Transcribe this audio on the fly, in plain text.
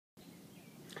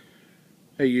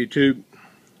Hey YouTube,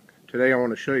 today I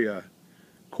want to show you a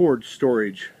cord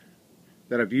storage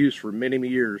that I've used for many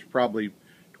years, probably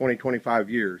 20-25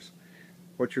 years.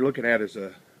 What you're looking at is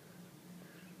a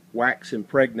wax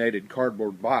impregnated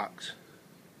cardboard box.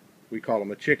 We call them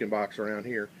a chicken box around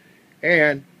here.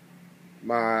 And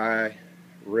my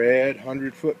red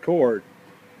 100-foot cord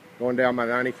going down my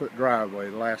 90-foot driveway.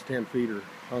 The last 10 feet are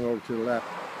hung over to the left.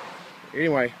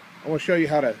 Anyway, I want to show you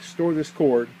how to store this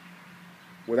cord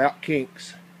without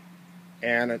kinks,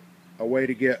 and a way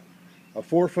to get a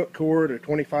 4-foot cord, a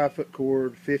 25-foot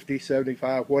cord, 50,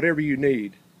 75, whatever you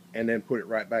need, and then put it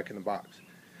right back in the box.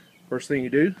 First thing you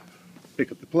do,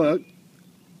 pick up the plug,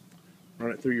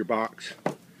 run it through your box.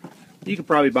 You could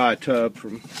probably buy a tub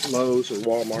from Lowe's or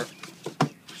Walmart,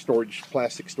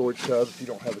 plastic storage tub if you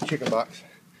don't have a chicken box.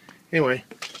 Anyway,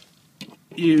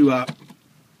 you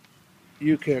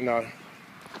can, I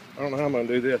don't know how I'm going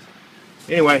to do this.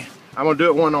 Anyway, I'm going to do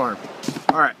it one arm.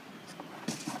 Alright,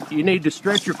 you need to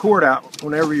stretch your cord out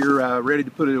whenever you're ready to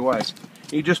put it away.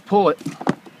 You just pull it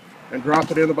and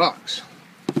drop it in the box.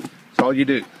 That's all you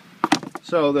do.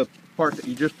 So the part that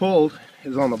you just pulled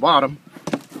is on the bottom.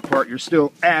 The part you're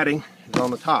still adding is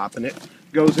on the top. And it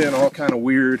goes in all kind of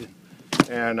weird.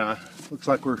 And looks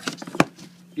like we're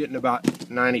getting about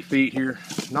 90 feet here.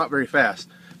 Not very fast.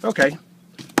 Okay.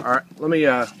 Alright, let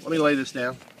me lay this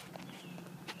down.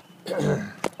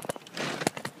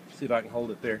 See if I can hold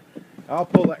it there. I'll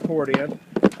pull that cord in.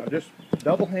 I'm just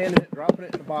double-handing it, dropping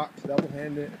it in the box,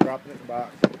 double-handing it, dropping it in the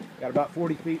box. Got about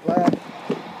 40 feet left.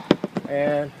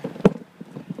 And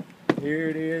here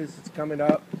it is. It's coming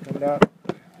up,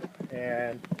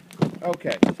 And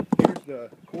okay, here's the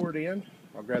cord in.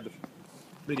 I'll grab the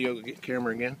video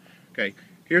camera again. Okay,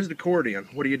 here's the cord in.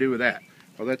 What do you do with that?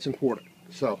 Well, that's important.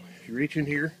 So if you reach in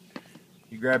here,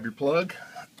 you grab your plug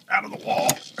out of the wall.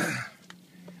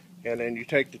 And then you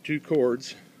take the two cord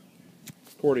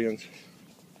ends,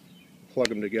 plug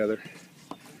them together,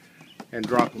 and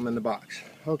drop them in the box.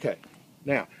 Okay,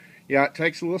 now, yeah, it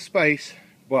takes a little space,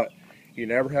 but you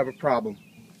never have a problem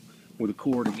with a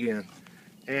cord again.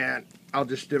 And I'll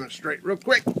just demonstrate real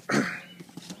quick.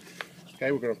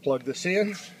 Okay, we're going to plug this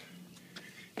in,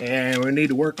 and we need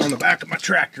to work on the back of my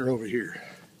tractor over here.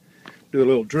 Do a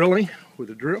little drilling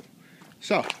with a drill.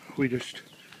 So, we just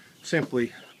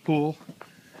simply pull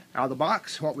out of the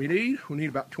box what we need. We need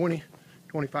about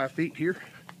 20-25 feet here,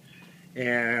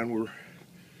 and we're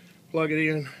plugging it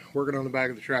in, working on the back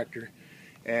of the tractor.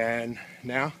 And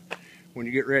now when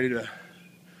you get ready to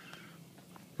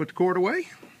put the cord away,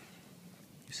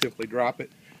 you simply drop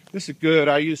it. This is good.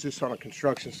 I use this on a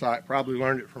construction site. Probably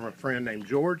learned it from a friend named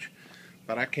George,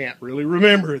 but I can't really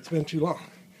remember. It's been too long.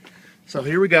 So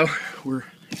here we go. We're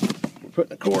putting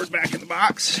the cord back in the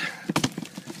box.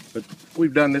 But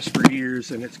we've done this for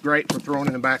years, and it's great for throwing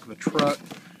in the back of a truck.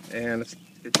 And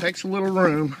it takes a little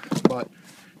room, but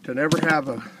to never have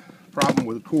a problem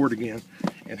with a cord again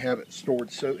and have it stored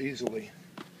so easily.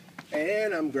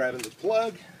 And I'm grabbing the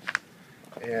plug,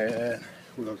 and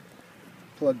we'll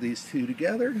plug these two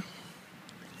together.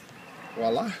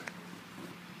 Voila.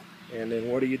 And then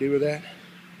what do you do with that?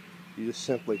 You just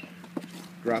simply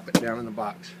drop it down in the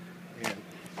box. And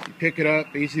you pick it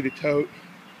up, easy to tote.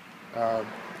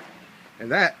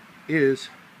 And that is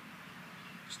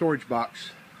storage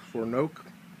box for no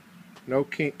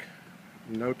kink,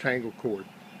 no tangle cord.